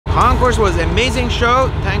Concours was an amazing show.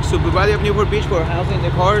 Thanks to Bugatti of Newport Beach for housing the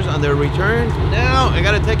cars on their return. Now I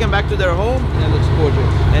gotta take them back to their home and it looks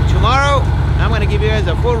gorgeous. And tomorrow I'm gonna give you guys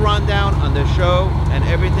a full rundown on the show and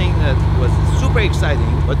everything that was super exciting.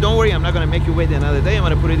 But don't worry, I'm not gonna make you wait another day. I'm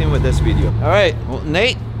gonna put it in with this video. All right, well,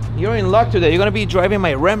 Nate, you're in luck today. You're gonna be driving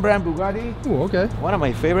my Rembrandt Bugatti. Oh, okay. One of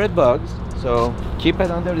my favorite bugs. So keep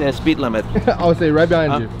it under the speed limit. I'll say right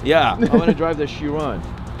behind you. Yeah, I'm gonna drive the Chiron.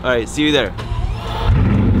 All right, see you there.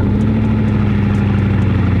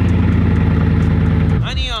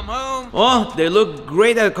 Oh, they look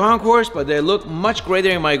great at Concours, but they look much greater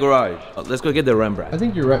in my garage. Let's go get the Rembrandt. I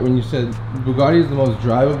think you're right when you said Bugatti is the most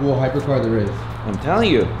drivable hypercar there is. I'm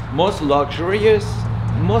telling you, most luxurious,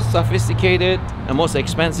 most sophisticated, and most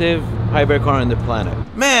expensive hypercar on the planet.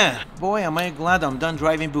 Man, boy, am I glad I'm done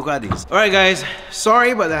driving Bugatti's. All right, guys,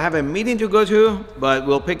 sorry, but I have a meeting to go to, but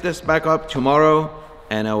we'll pick this back up tomorrow,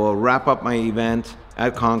 and I will wrap up my event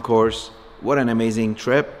at Concours. What an amazing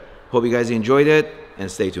trip. Hope you guys enjoyed it. And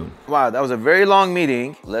stay tuned. Wow, that was a very long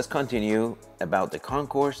meeting. Let's continue about the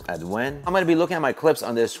Concours at Wynn. I'm gonna be looking at my clips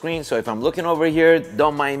on the screen, so if I'm looking over here,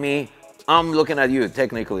 don't mind me. I'm looking at you,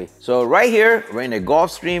 technically. So right here, we're in a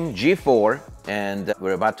Gulfstream G4, and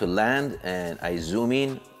we're about to land, and I zoom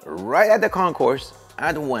in right at the Concours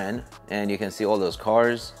at Wynn, and you can see all those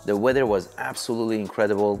cars. The weather was absolutely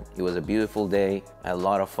incredible. It was a beautiful day, a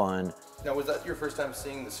lot of fun. Now, was that your first time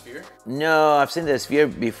seeing the Sphere? No, I've seen the Sphere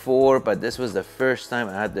before, but this was the first time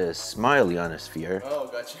I had the smiley on a Sphere. Oh,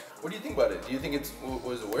 gotcha. What do you think about it? Do you think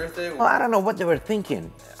was it worth it? Well, I don't know what they were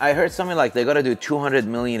thinking. I heard something like they gotta do 200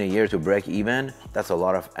 million a year to break even. That's a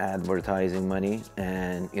lot of advertising money.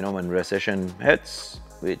 And you know, when recession hits,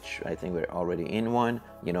 which I think we're already in one,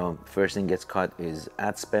 you know, first thing gets cut is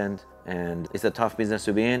ad spend. And it's a tough business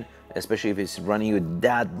to be in, especially if it's running you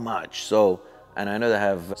that much. So, and I know they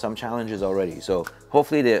have some challenges already, so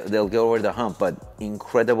hopefully they'll get over the hump. But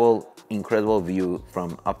incredible view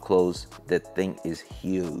from up close. That thing is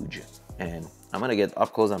huge, and I'm gonna get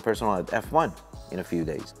up close and personal at F1 in a few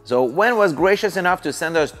days. So Wynn was gracious enough to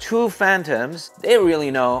send us 2 Phantoms. They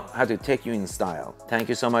really know how to take you in style. Thank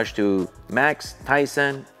you so much to Max,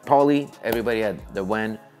 Tyson, Paulie, everybody at the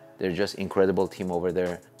Wynn. They're just incredible team over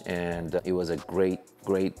there, and it was a great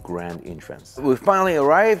grand entrance. We finally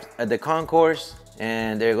arrived at the Concours,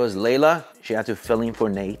 and there goes Layla. She had to fill in for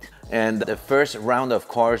Nate. And the first round of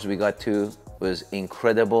cars we got to was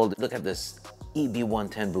incredible. Look at this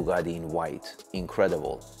EB110 Bugatti in white,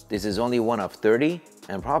 incredible. This is only one of 30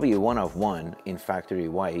 and probably one of 1 in factory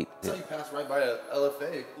white. I saw you pass right by a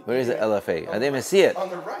LFA. Where is the LFA? I didn't even see it. On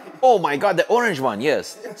the right. Oh my God, the orange one,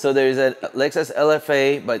 yes. So there's a Lexus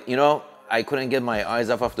LFA, but you know, I couldn't get my eyes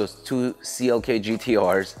off of those 2 CLK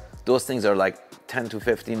GTRs. Those things are like 10 to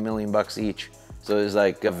 15 million bucks each. So it's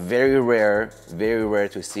like a very rare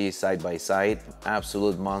to see side by side.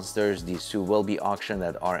 Absolute monsters. These 2 will be auctioned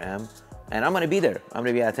at RM. And I'm gonna be there. I'm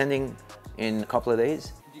gonna be attending in a couple of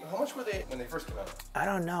days. How much were they when they first came out? I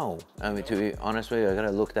don't know. I mean, to be honest with you, I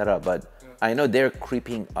gotta look that up, but I know they're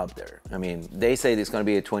creeping up there. I mean, they say it's gonna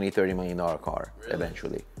be a $20–30 million car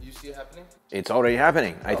eventually. Do you see it happening? It's already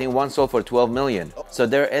happening. I think one sold for 12 million. So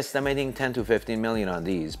they're estimating 10 to 15 million on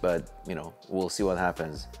these, but you know, we'll see what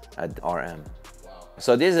happens at RM.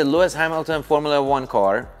 So this is a Lewis Hamilton Formula 1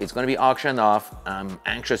 car. It's gonna be auctioned off. I'm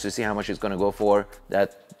anxious to see how much it's gonna go for.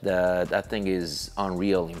 That thing is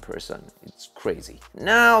unreal in person. It's crazy.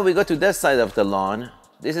 Now we go to this side of the lawn.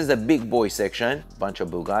 This is the big boy section. Bunch of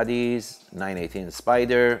Bugatti's, 918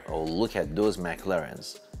 Spider. Oh, look at those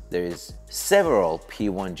McLarens. There's several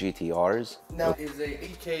P1 GTRs. Now, is a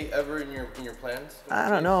 8K ever in your plans? I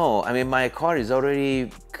don't know. I mean, my car is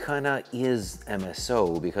already kinda is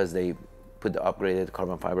MSO because they put the upgraded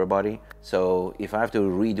carbon fiber body. So if I have to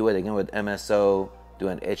redo it again with MSO, do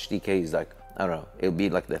an HDK is like, I don't know, it'll be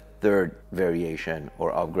like the 3rd variation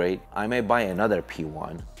or upgrade. I may buy another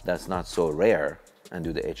P1 that's not so rare and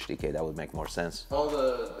do the HDK. That would make more sense. All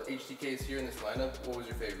the HDKs here in this lineup, what was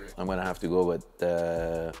your favorite? I'm gonna have to go with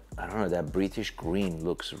the, I don't know, that British green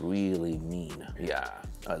looks really mean. Yeah,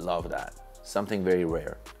 I love that. Something very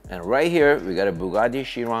rare. And right here, we got a Bugatti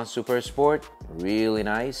Chiron Super Sport. Really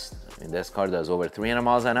nice. I mean, this car does over 300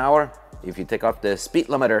 miles an hour if you take off the speed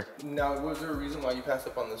limiter. Now, was there a reason why you passed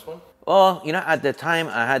up on this one? Well, you know, at the time,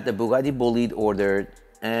 I had the Bugatti Bolide ordered,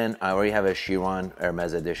 and I already have a Chiron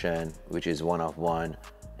Hermes edition, which is one of 1.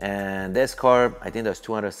 And this car, I think does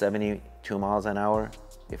 272 miles an hour,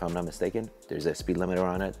 if I'm not mistaken. There's a speed limiter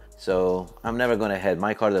on it. So I'm never gonna head.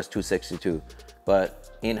 My car does 262.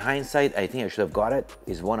 But in hindsight, I think I should have got it.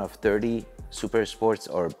 It's one of 30 super sports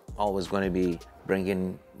are always going to be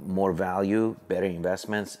bringing more value, better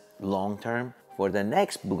investments long term. for the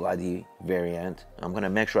next Bugatti variant, I'm gonna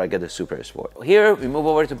make sure I get the Super Sport. Here we move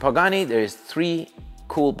over to Pagani. There's 3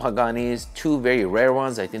 cool Paganis, 2 very rare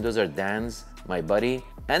ones. I think those are Dan's, my buddy.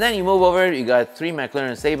 And then you move over, you got 3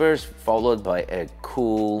 McLaren Sabres, followed by a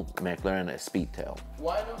cool McLaren Speedtail.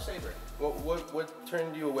 Why no Sabre? What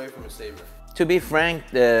turned you away from a Sabre? To be frank,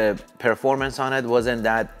 the performance on it wasn't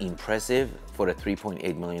that impressive for a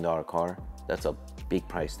 $3.8 million car. That's a big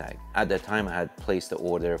price tag. At the time, I had placed the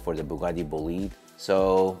order for the Bugatti Bolide.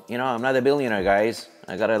 So, you know, I'm not a billionaire, guys.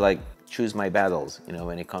 I gotta like choose my battles, you know,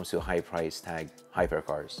 when it comes to high price tag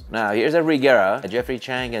hypercars. Now, here's a Regera. Jeffrey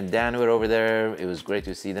Chang and Dan were over there. It was great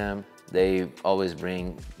to see them. They always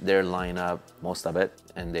bring their lineup, most of it,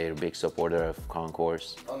 and they're a big supporter of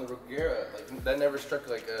Concours. On the Regera, like that never struck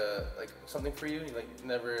like something for you? Like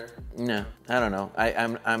never? No, I don't know.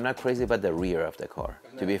 I'm not crazy about the rear of the car.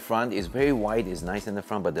 To be front, it's very wide, it's nice in the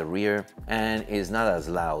front, but the rear and is not as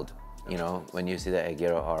loud. You know, when you see the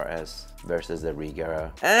Agera RS versus the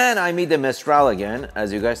Regera. And I meet the Mistral again,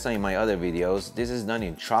 as you guys saw in my other videos. This is done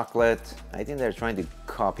in chocolate. I think they're trying to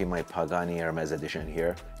copy my Pagani Hermes edition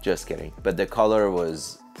here. Just kidding. But the color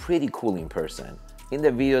was pretty cool in person. In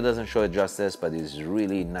the video, it doesn't show it justice, but it's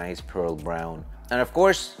really nice pearl brown. And of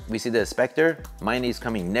course, we see the Spectre. Mine is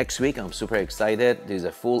coming next week. I'm super excited. There's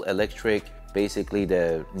a full electric, basically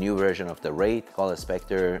the new version of the Wraith called a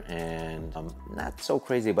Spectre, and I'm not so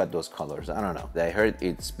crazy about those colors. I don't know. I heard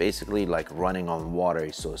it's basically like running on water.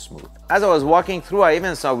 It's so smooth. As I was walking through, I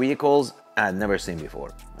even saw vehicles I had never seen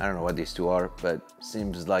before. I don't know what these two are, but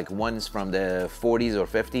seems like one's from the 40s or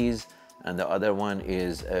 50s, and the other one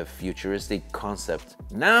is a futuristic concept.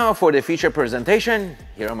 Now for the feature presentation,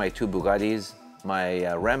 here are my 2 Bugattis,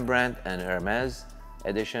 my Rembrandt and Hermes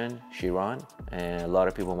edition Chiron, and a lot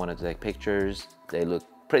of people wanted to take pictures. They look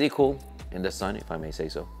pretty cool in the sun, if I may say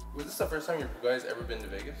so. Was this the first time you guys ever been to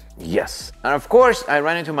Vegas? Yes. And of course, I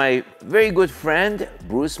ran into my very good friend,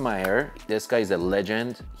 Bruce Meyer. This guy is a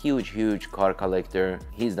legend, huge car collector.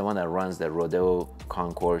 He's the one that runs the Rodeo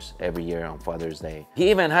Concours every year on Father's Day. He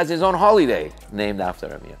even has his own holiday named after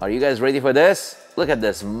him. Are you guys ready for this? Look at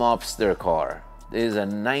this mobster car. This is a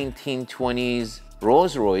 1920s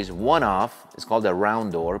Rolls-Royce one-off. It's called a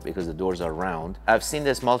round door because the doors are round. I've seen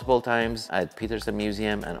this multiple times at Peterson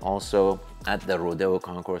Museum and also at the Rodeo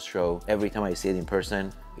Concours show. Every time I see it in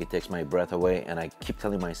person, it takes my breath away, and I keep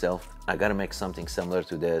telling myself, I gotta make something similar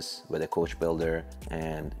to this with a coach builder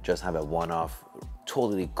and just have a one-off,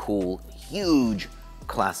 totally cool, huge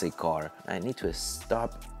classic car. I need to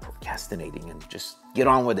stop procrastinating and just get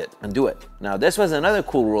on with it and do it. Now, this was another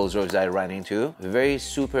cool Rolls-Royce I ran into. Very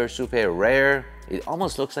super rare. It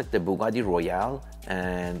almost looks like the Bugatti Royale,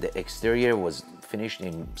 and the exterior was finished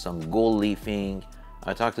in some gold leafing.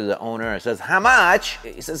 I talked to the owner. I says, how much?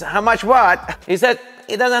 He says, how much what? He said,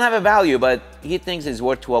 it doesn't have a value, but he thinks it's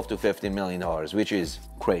worth 12 to 15 million dollars, which is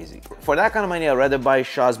crazy. For that kind of money, I'd rather buy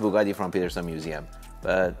Shaw's Bugatti from Peterson Museum,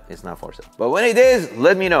 but it's not for sale. But when it is,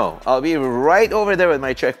 let me know. I'll be right over there with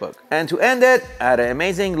my checkbook. And to end it, I had an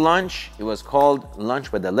amazing lunch. It was called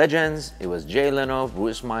Lunch with the Legends. It was Jay Leno,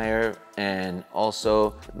 Bruce Meyer, and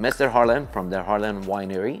also Mr. Harlan from the Harlan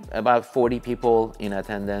Winery. About 40 people in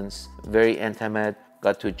attendance, very intimate.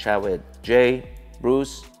 Got to chat with Jay,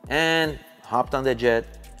 Bruce, and hopped on the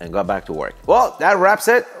jet and got back to work. Well, that wraps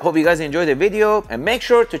it. Hope you guys enjoyed the video, and make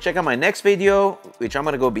sure to check out my next video, which I'm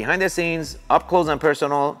gonna go behind the scenes, up close and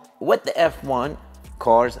personal with the F1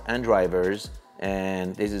 cars and drivers.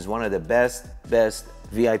 And this is one of the best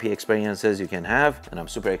VIP experiences you can have, and I'm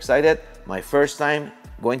super excited. My first time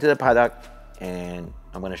going to the paddock, and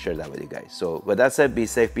I'm gonna share that with you guys. So with that said, be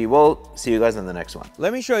safe, be well. See you guys in the next one.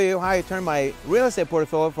 Let me show you how I turned my real estate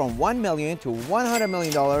portfolio from $1 million to $100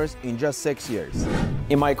 million in just 6 years.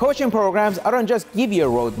 In my coaching programs, I don't just give you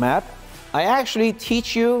a roadmap. I actually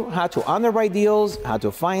teach you how to underwrite deals, how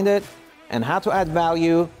to find it, and how to add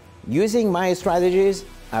value using my strategies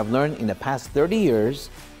I've learned in the past 30 years.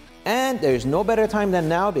 And there's no better time than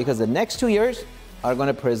now, because the next 2 years are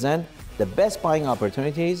gonna present the best buying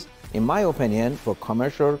opportunities, in my opinion, for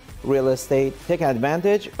commercial real estate. Take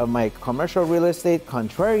advantage of my commercial real estate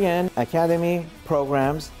Contrarian Academy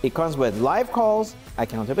programs. It comes with live calls,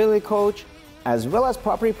 accountability coach, as well as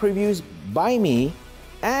property previews by me.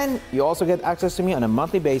 And you also get access to me on a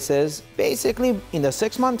monthly basis. Basically, in the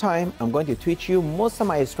 6-month time, I'm going to teach you most of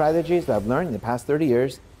my strategies that I've learned in the past 30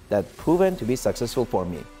 years that have proven to be successful for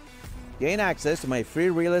me. Gain access to my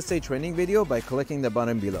free real estate training video by clicking the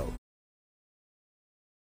button below.